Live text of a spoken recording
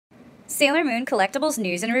Sailor Moon collectibles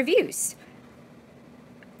news and reviews.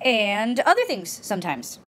 And other things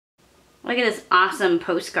sometimes. Look at this awesome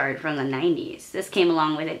postcard from the 90s. This came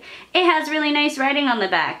along with it. It has really nice writing on the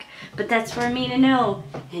back, but that's for me to know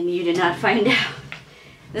and you to not find out.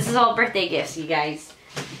 This is all birthday gifts, you guys.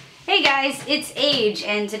 Hey guys, it's Age,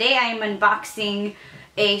 and today I'm unboxing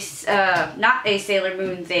a, not a Sailor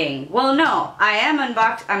Moon thing. Well, no, I am I'm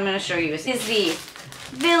gonna show you. This is the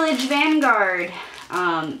Village Vanguard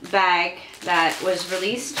bag that was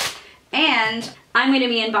released, and I'm going to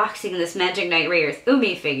be unboxing this Magic Knight Rayearth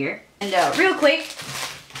Umi figure. And real quick,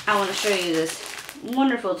 I want to show you this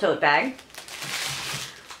wonderful tote bag.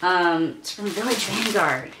 It's from Village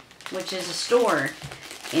Vanguard, which is a store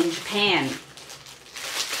in Japan.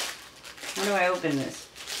 How do I open this?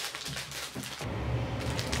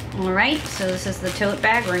 Alright, so this is the tote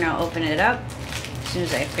bag. We're going to open it up as soon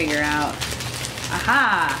as I figure out.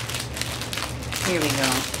 Aha! Here we go.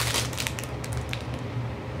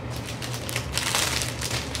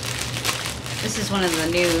 This is one of the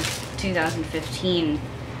new 2015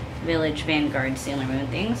 Village Vanguard Sailor Moon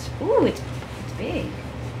things. Ooh, it's big.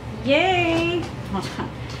 Yay! Hold on.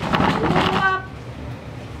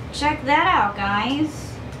 Check that out,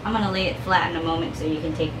 guys. I'm gonna lay it flat in a moment so you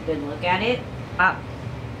can take a good look at it. Up.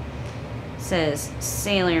 It says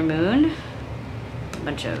Sailor Moon. A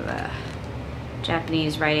bunch of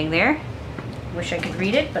Japanese writing there. Wish I could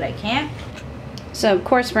read it, but I can't. So of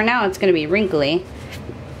course for now it's gonna be wrinkly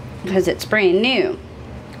because it's brand new.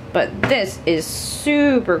 But this is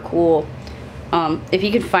super cool. If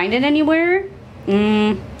you can find it anywhere,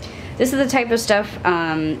 this is the type of stuff,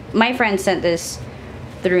 my friend sent this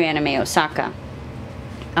through Anime Osaka.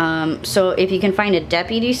 So if you can find a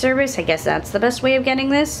deputy service, I guess that's the best way of getting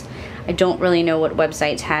this. I don't really know what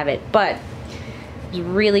websites have it, but it's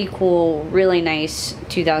really cool, really nice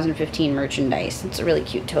 2015 merchandise. It's a really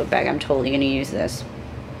cute tote bag. I'm totally going to use this.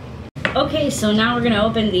 Okay, so now we're going to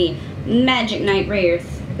open the Magic Knight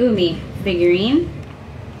Rayearth Umi figurine.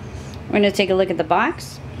 We're going to take a look at the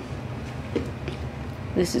box.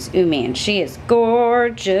 This is Umi, and she is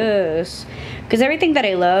gorgeous. Because everything that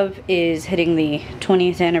I love is hitting the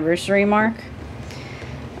 20th anniversary mark.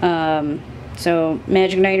 So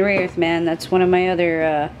Magic Knight Rayearth, man, that's one of my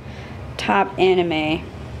other top anime.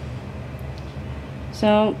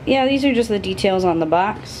 So yeah, these are just the details on the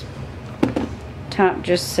box. Top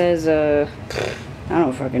just says I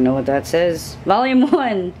don't fucking know what that says. Volume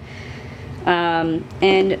 1.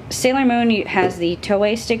 And Sailor Moon has the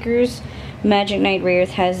Tote stickers. Magic Knight Rayearth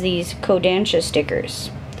has these Kodansha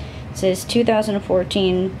stickers. It says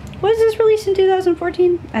 2014. Was this released in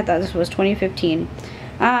 2014? I thought this was 2015.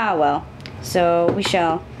 Ah, well. So we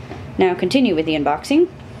shall now continue with the unboxing.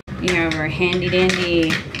 You have our handy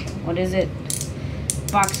dandy, what is it?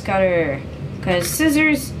 Box cutter. Because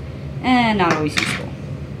scissors, not always useful.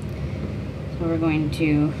 So we're going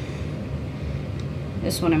to,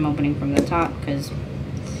 this one I'm opening from the top because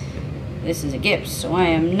this is a gift. So I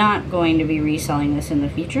am not going to be reselling this in the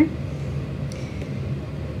future.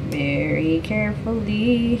 Very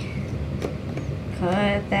carefully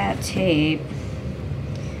cut that tape.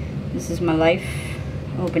 This is my life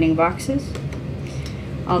opening boxes.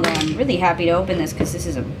 Although I'm really happy to open this because this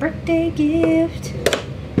is a birthday gift.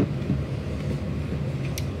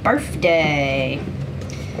 Birthday!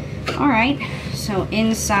 Alright, so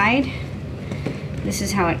inside, this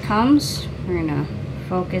is how it comes. We're gonna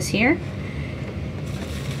focus here.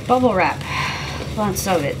 Bubble wrap, lots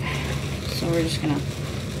of it. So we're just gonna,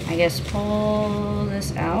 I guess, pull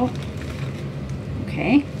this out.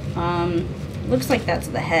 Okay, looks like that's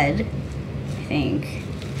the head, I think.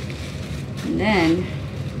 And then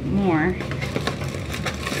more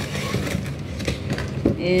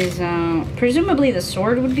is presumably the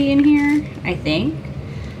sword would be in here, I think.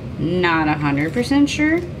 Not 100%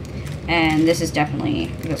 sure. And this is definitely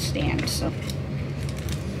the stand, so.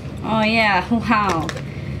 Oh yeah, wow.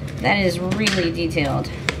 That is really detailed.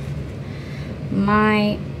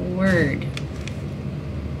 My word.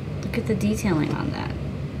 Look at the detailing on that.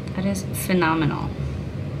 That is phenomenal.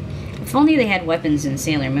 If only they had weapons in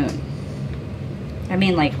Sailor Moon. I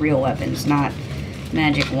mean like real weapons, not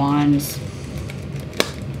magic wands.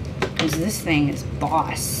 Because this thing is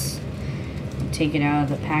boss. Take it out of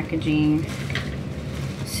the packaging.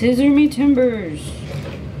 Scissor me timbers.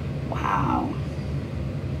 Wow.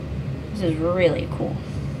 This is really cool.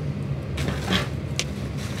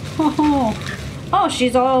 Oh,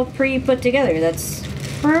 she's all pre-put together. That's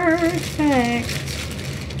perfect.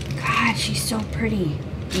 God, she's so pretty.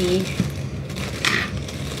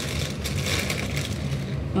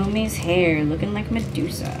 Umi's hair looking like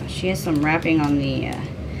Medusa. She has some wrapping on the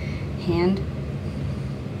hand.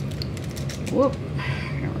 Whoop.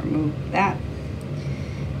 I'm gonna remove that.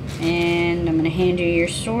 And I'm gonna hand you your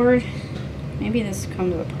sword. Maybe this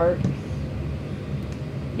comes apart.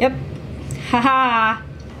 Yep. Haha.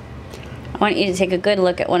 I want you to take a good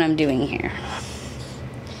look at what I'm doing here.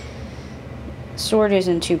 Sword is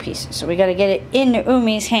in 2 pieces, so we gotta get it into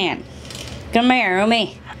Umi's hand. Come here,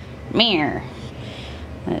 Umi. Come here.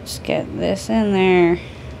 Let's get this in there.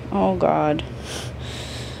 Oh God.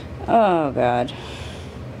 Oh God.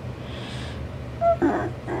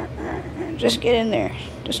 Just get in there.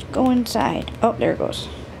 Just go inside. Oh, there it goes.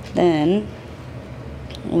 Then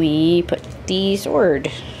we put the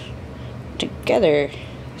sword together.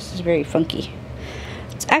 This is very funky.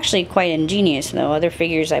 It's actually quite ingenious though. Other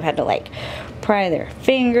figures I've had to like pry their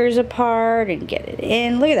fingers apart and get it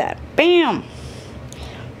in. Look at that. Bam!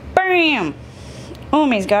 Bam!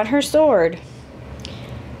 Umi's got her sword.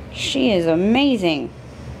 She is amazing.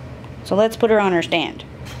 So let's put her on her stand.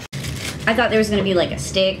 I thought there was going to be like a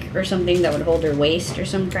stick or something that would hold her waist or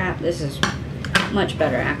some crap. This is much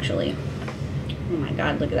better actually. Oh my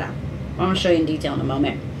God, look at that. I'm going to show you in detail in a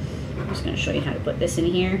moment. I'm just going to show you how to put this in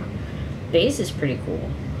here. Base is pretty cool.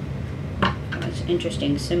 That's an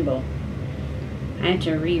interesting symbol. I had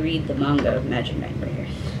to reread the manga of Magic Knight Rayearth.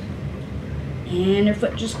 And her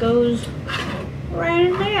foot just goes right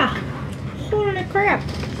in there. Holy crap.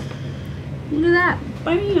 Look at that.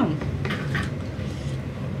 Bam.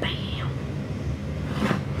 Bam.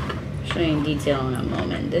 I'll show you in detail in a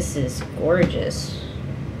moment. This is gorgeous.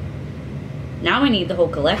 Now we need the whole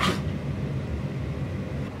collection.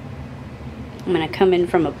 I'm going to come in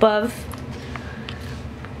from above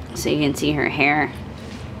so you can see her hair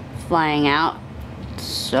flying out.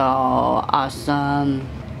 So awesome.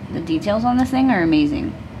 The details on this thing are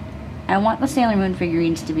amazing. I want the Sailor Moon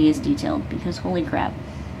figurines to be as detailed because holy crap.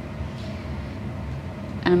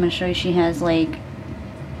 And I'm going to show you she has like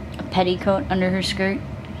a petticoat under her skirt,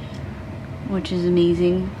 which is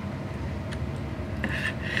amazing.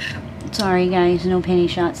 Sorry guys, no penny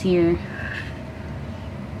shots here.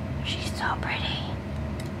 She's so pretty.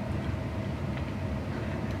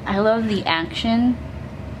 I love the action.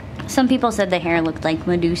 Some people said the hair looked like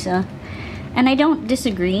Medusa, and I don't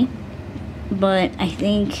disagree, but I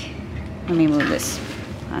think, let me move this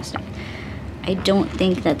plastic. I don't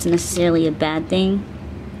think that's necessarily a bad thing,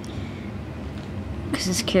 because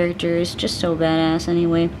this character is just so badass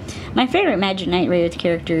anyway. My favorite Magic Knight Rayearth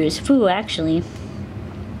character is Fu, actually,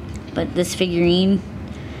 but this figurine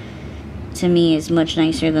to me is much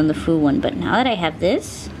nicer than the Fu one. But now that I have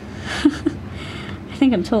this, I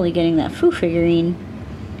think I'm totally getting that Fu figurine.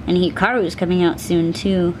 And Hikaru is coming out soon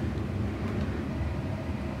too.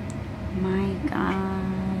 My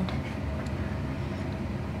God.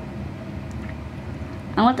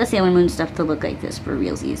 I want the Sailor Moon stuff to look like this for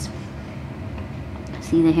realsies.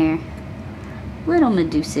 See the hair? Little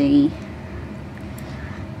Medusa-y.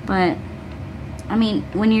 But I mean,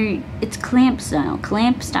 when it's clamp style.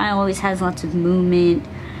 Clamp style always has lots of movement,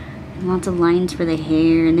 and lots of lines for the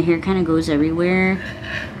hair, and the hair kind of goes everywhere.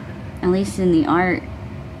 At least in the art.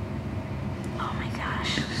 Oh my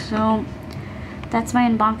gosh. So, that's my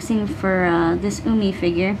unboxing for this Umi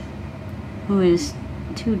figure, who is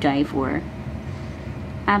to die for.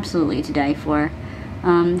 Absolutely to die for.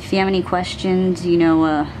 If you have any questions, you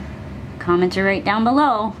know, comments are right down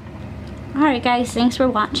below. Alright guys, thanks for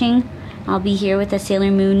watching. I'll be here with a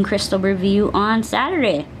Sailor Moon crystal review on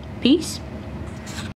Saturday. Peace.